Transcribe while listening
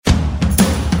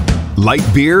Light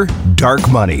beer, dark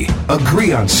money.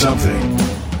 Agree on something.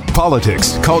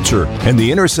 Politics, culture, and the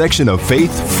intersection of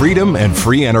faith, freedom, and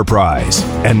free enterprise.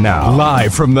 And now,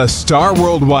 live from the Star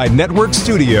Worldwide Network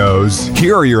studios,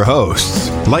 here are your hosts,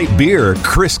 Light Beer,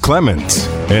 Chris Clements,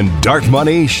 and Dark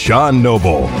Money, Sean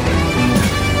Noble.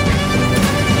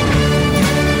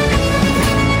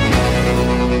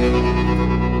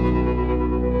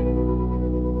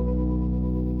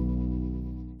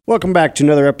 Welcome back to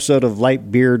another episode of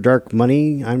Light Beer, Dark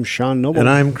Money. I'm Sean Noble. And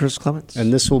I'm Chris Clements.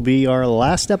 And this will be our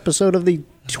last episode of the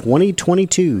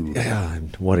 2022. Yeah,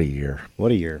 what a year.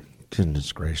 What a year.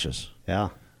 Goodness gracious. Yeah.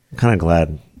 I'm kind of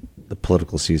glad the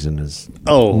political season is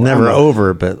never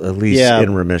over, but at least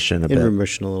in remission a bit. In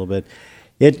remission a little bit.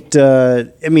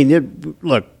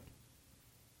 Look,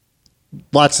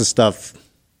 lots of stuff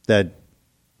that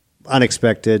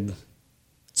unexpected.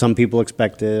 Some people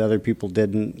expected, other people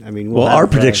didn't. I mean, our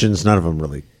predictions, none of them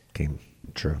really came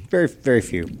true. Very, very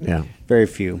few. Yeah. Very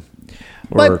few.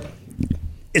 But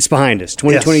it's behind us.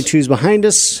 2022 is behind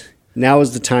us. Now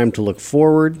is the time to look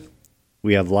forward.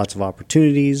 We have lots of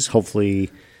opportunities. Hopefully,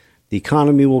 the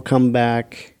economy will come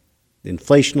back.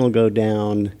 Inflation will go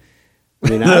down. I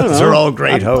mean, I don't know. Those are all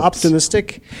great hopes.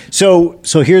 Optimistic. So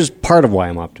here's part of why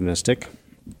I'm optimistic.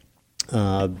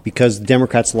 Because the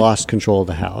Democrats lost control of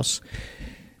the House.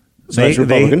 So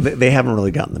they haven't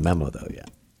really gotten the memo, though, yet.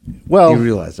 Well, you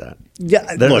realize that.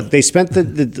 Yeah, look, they spent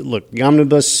the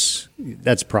omnibus,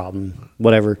 that's a problem,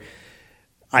 whatever.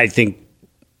 I think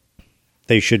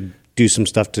they should do some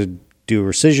stuff to do a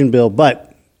rescission bill,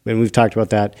 and we've talked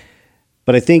about that,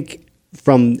 but I think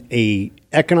from a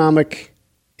economic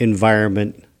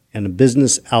environment and a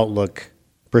business outlook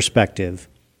perspective,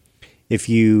 if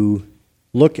you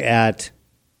look at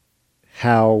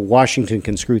how Washington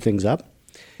can screw things up,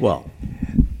 well,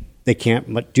 they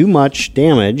can't do much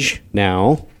damage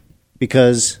now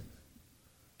because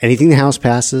anything the House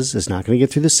passes is not going to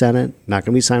get through the Senate, not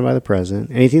going to be signed by the president.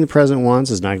 Anything the president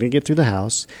wants is not going to get through the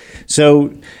House.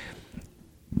 So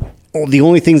the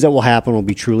only things that will happen will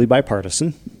be truly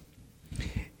bipartisan,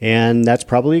 and that's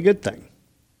probably a good thing.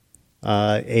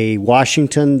 A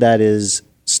Washington that is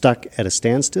stuck at a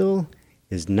standstill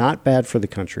is not bad for the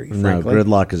country, frankly. No,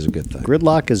 gridlock is a good thing.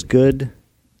 Gridlock is good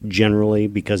generally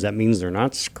because that means they're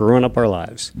not screwing up our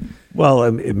lives. Well,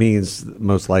 it means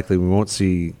most likely we won't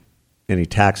see any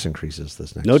tax increases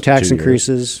this next 2 years. No tax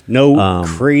increases, no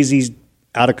crazy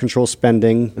out-of-control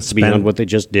spending beyond what they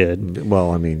just did.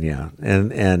 Well, I mean, yeah.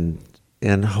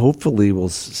 And hopefully we'll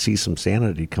see some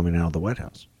sanity coming out of the White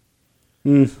House.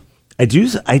 I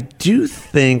do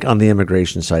think on the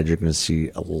immigration side you're going to see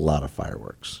a lot of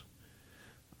fireworks.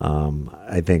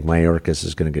 I think Mayorkas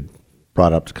is going to get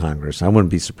brought up to Congress. I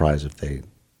wouldn't be surprised if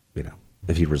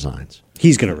if he resigns.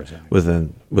 He's going to resign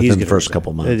within the first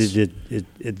couple months.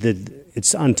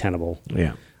 It's untenable.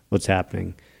 Yeah, what's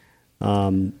happening?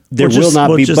 There will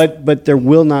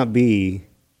not be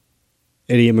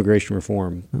any immigration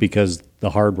reform because the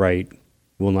hard right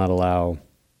will not allow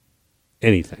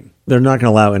anything. They're not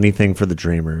going to allow anything for the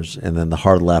Dreamers, and then the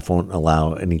hard left won't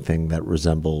allow anything that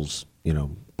resembles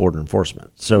border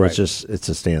enforcement. So it's a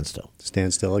standstill.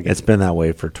 Standstill again. It's been that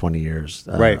way for 20 years.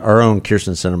 Right. Our own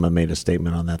Kirsten Sinema made a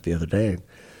statement on that the other day.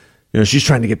 She's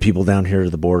trying to get people down here to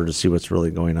the border to see what's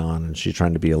really going on, and she's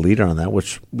trying to be a leader on that,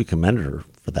 which we commend her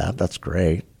for that. That's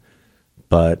great.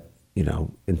 But, I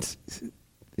don't think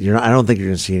you're going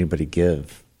to see anybody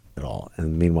give at all.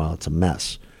 And meanwhile, it's a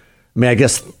mess. I mean, I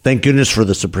guess thank goodness for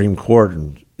the Supreme Court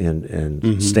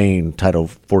and staying Title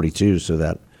 42 so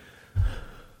that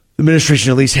the administration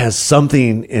at least has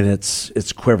something in its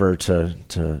quiver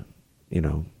to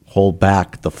hold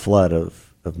back the flood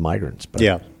of migrants.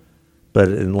 But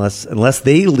unless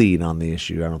they lead on the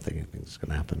issue, I don't think anything's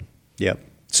going to happen. Yeah.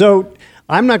 So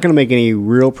I'm not going to make any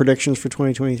real predictions for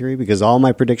 2023 because all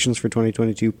my predictions for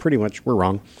 2022 pretty much were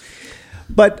wrong.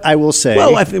 But I will say,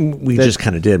 well, I think we just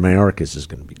kind of did. Mayorkas is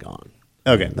going to be gone.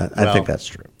 Okay, I think that's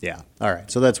true. Yeah. All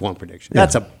right. So that's one prediction. Yeah.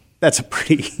 That's a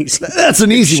pretty easy. That's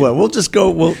an easy one. We'll just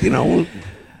go.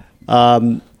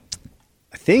 I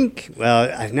think.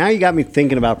 Well, now you got me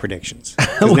thinking about predictions.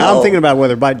 Now I'm thinking about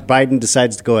whether Biden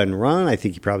decides to go ahead and run. I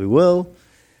think he probably will.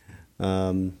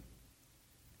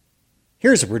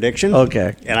 Here's a prediction.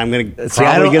 Okay, and I'm going to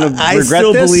probably regret this. I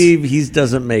still believe he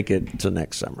doesn't make it to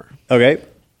next summer. Okay,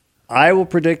 I will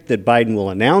predict that Biden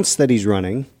will announce that he's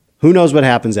running. Who knows what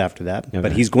happens after that? Okay.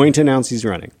 But he's going to announce he's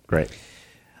running. Great.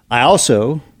 I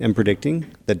also am predicting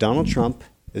that Donald Trump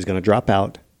is going to drop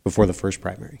out before the first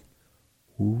primary.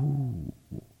 Ooh.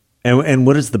 And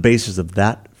what is the basis of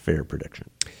that fair prediction?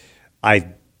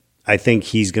 I think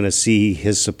he's going to see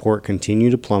his support continue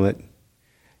to plummet.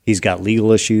 He's got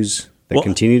legal issues that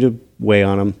continue to weigh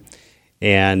on him.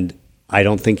 And I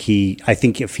don't think I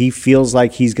think if he feels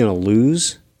like he's going to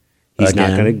lose, he's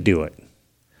not going to do it.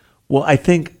 Well, I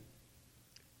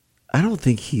don't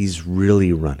think he's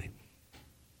really running.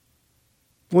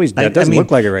 Well, that doesn't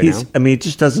look like it right now. I mean, it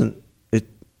just doesn't.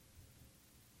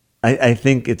 I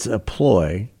think it's a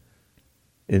ploy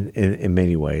in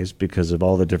many ways because of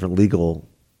all the different legal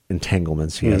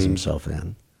entanglements he has himself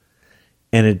in.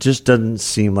 And it just doesn't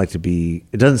seem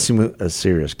a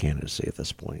serious candidacy at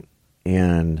this point.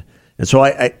 And so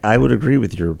I would agree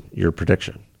with your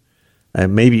prediction.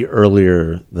 Maybe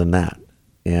earlier than that.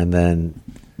 And then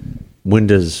when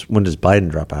does Biden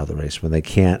drop out of the race? When they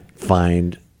can't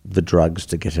find the drugs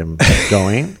to get him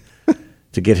going,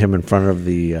 to get him in front of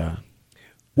the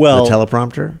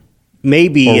teleprompter?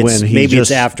 Maybe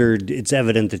it's after it's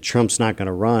evident that Trump's not going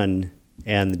to run,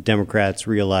 and the Democrats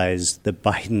realize that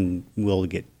Biden will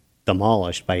get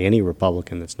demolished by any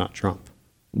Republican that's not Trump.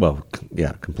 Well,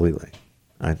 yeah, completely.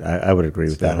 I would agree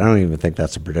with that. I don't even think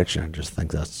that's a prediction. I just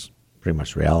think that's pretty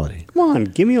much reality. Come on,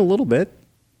 give me a little bit.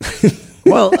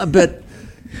 Well, but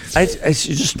I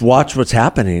just watch what's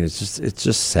happening. It's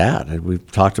just sad.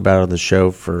 We've talked about it on the show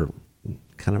for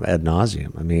kind of ad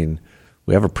nauseum. I mean,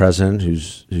 we have a president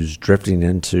who's drifting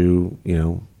into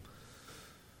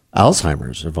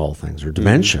Alzheimer's of all things, or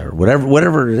dementia, or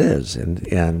whatever it is,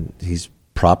 and he's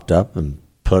propped up and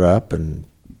put up and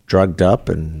drugged up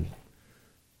and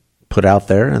put out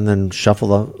there and then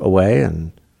shuffled away,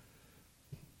 and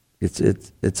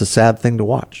it's a sad thing to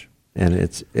watch, and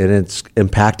it's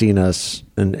impacting us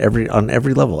on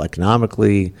every level,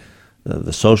 economically,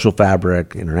 the social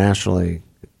fabric, internationally,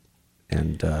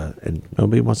 and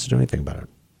nobody wants to do anything about it.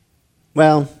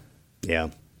 Well, yeah.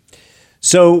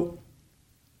 So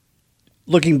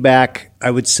looking back, I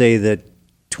would say that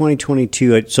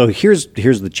 2022. So here's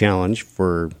the challenge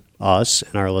for us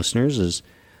and our listeners: is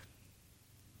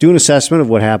do an assessment of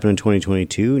what happened in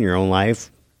 2022 in your own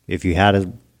life. If you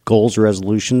had goals or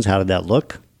resolutions, how did that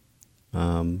look?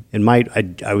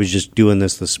 I was just doing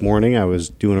this morning. I was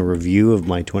doing a review of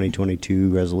my 2022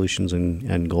 resolutions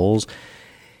and goals,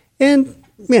 and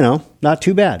not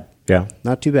too bad. Yeah,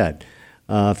 not too bad.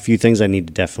 A few things I need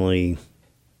to definitely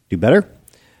do better,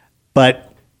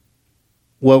 but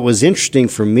what was interesting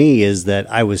for me is that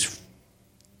I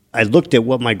looked at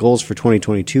what my goals for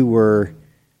 2022 were,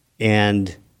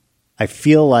 and I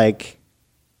feel like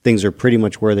things are pretty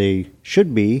much where they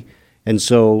should be. And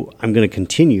so I'm going to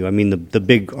continue. I mean, the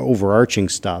big overarching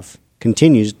stuff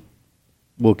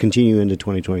will continue into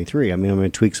 2023. I mean, I'm going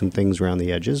to tweak some things around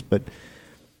the edges, but,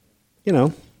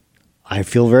 I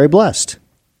feel very blessed.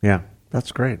 Yeah,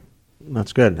 that's great.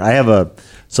 That's good. I have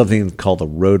something called a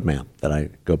roadmap that I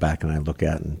go back and I look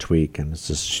at and tweak, and it's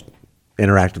this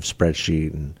interactive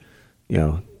spreadsheet, and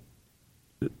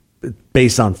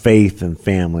based on faith and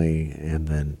family, and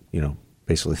then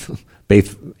basically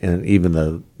faith and even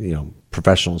the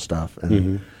professional stuff,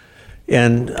 and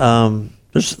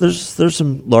there's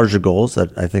some larger goals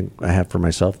that I think I have for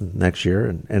myself next year,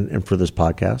 and for this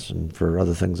podcast, and for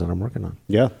other things that I'm working on.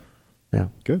 Yeah,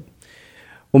 good.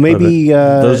 Well, maybe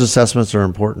those assessments are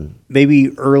important. Maybe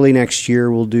early next year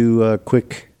we'll do a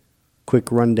quick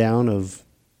rundown of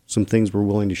some things we're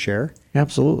willing to share.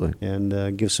 Absolutely,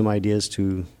 and give some ideas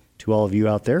to all of you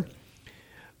out there.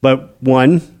 But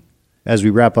as we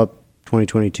wrap up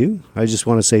 2022, I just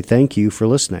want to say thank you for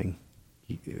listening.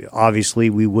 Obviously,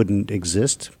 we wouldn't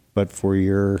exist but for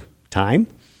your time,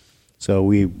 so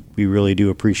we really do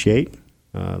appreciate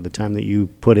the time that you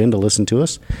put in to listen to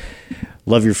us.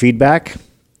 Love your feedback.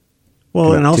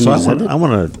 Well, and also I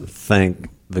want to thank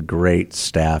the great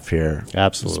staff here.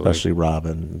 Absolutely. Especially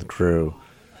Robin and the crew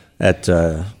at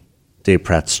Dave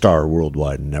Pratt's Star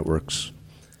Worldwide Networks.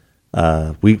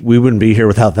 We wouldn't be here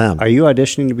without them. Are you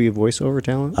auditioning to be a voiceover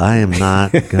talent? I am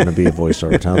not going to be a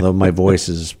voiceover talent, though my voice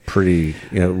is pretty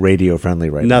radio friendly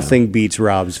right now. Nothing beats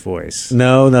Rob's voice.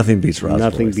 No, nothing beats Rob's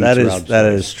voice. Nothing beats Rob's voice. That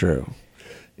is true.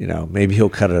 Maybe he'll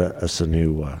cut us a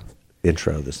new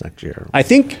intro this next year. I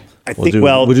think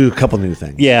we'll do a couple new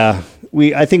things. Yeah,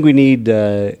 I think we need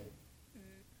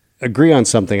agree on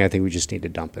something. I think we just need to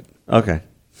dump it. Okay,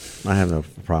 I have no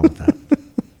problem with that.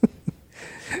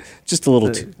 Just a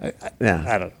little too. I don't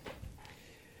know.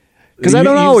 Because I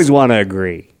don't always want to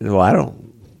agree. Well, I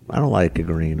don't like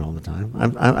agreeing all the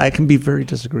time. I can be very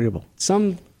disagreeable.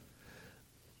 Some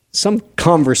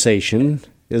conversation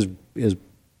is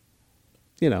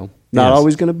not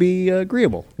always going to be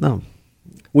agreeable. No.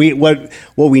 What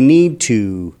we need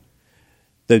to,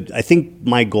 I think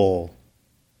my goal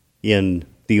in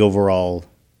the overall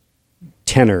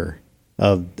tenor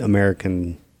of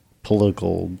American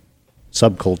political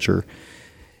subculture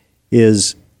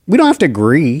is we don't have to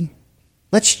agree.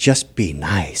 Let's just be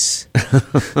nice.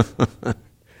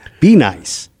 Be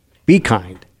nice. Be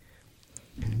kind.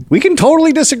 We can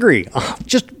totally disagree.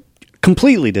 Just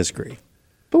completely disagree.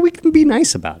 But we can be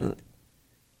nice about it.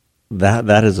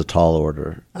 That is a tall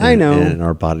order. I know. In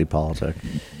our body politic.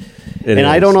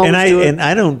 I don't always do it. And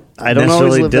I don't always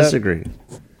necessarily live disagree.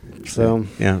 So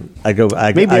Yeah, I go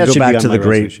back maybe that should to be on the my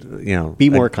great, resolution. Be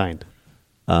more kind.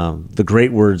 The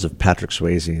great words of Patrick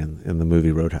Swayze in the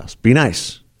movie Roadhouse. Be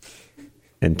nice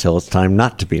until it's time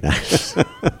not to be nice.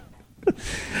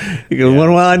 You go,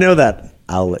 well, I know that.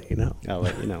 I'll let you know. I'll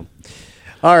let you know.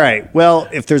 All right. Well,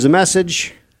 if there's a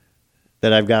message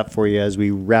that I've got for you as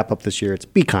we wrap up this year, it's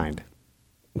be kind.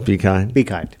 Be kind. Be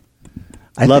kind.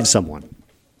 Love someone.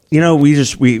 You know,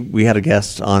 we had a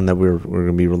guest on that we're going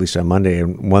to be released on Monday,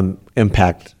 and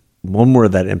one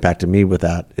word that impacted me with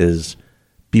that is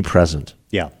be present.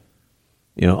 Yeah.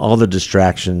 You know, all the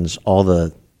distractions, all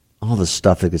the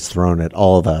stuff that gets thrown at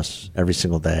all of us every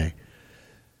single day.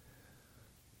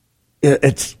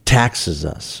 It taxes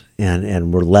us,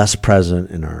 and we're less present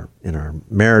in our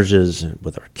marriages and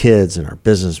with our kids and our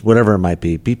business, whatever it might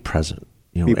be. Be present.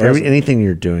 You know, anything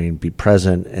you're doing, be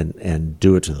present and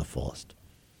do it to the fullest.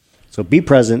 So be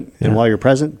present, and while you're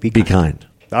present, be kind.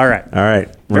 All right. All right.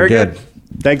 We're Very good.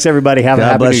 Thanks, everybody. Have a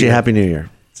happy God bless New you. Year. Happy New Year.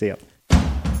 See ya.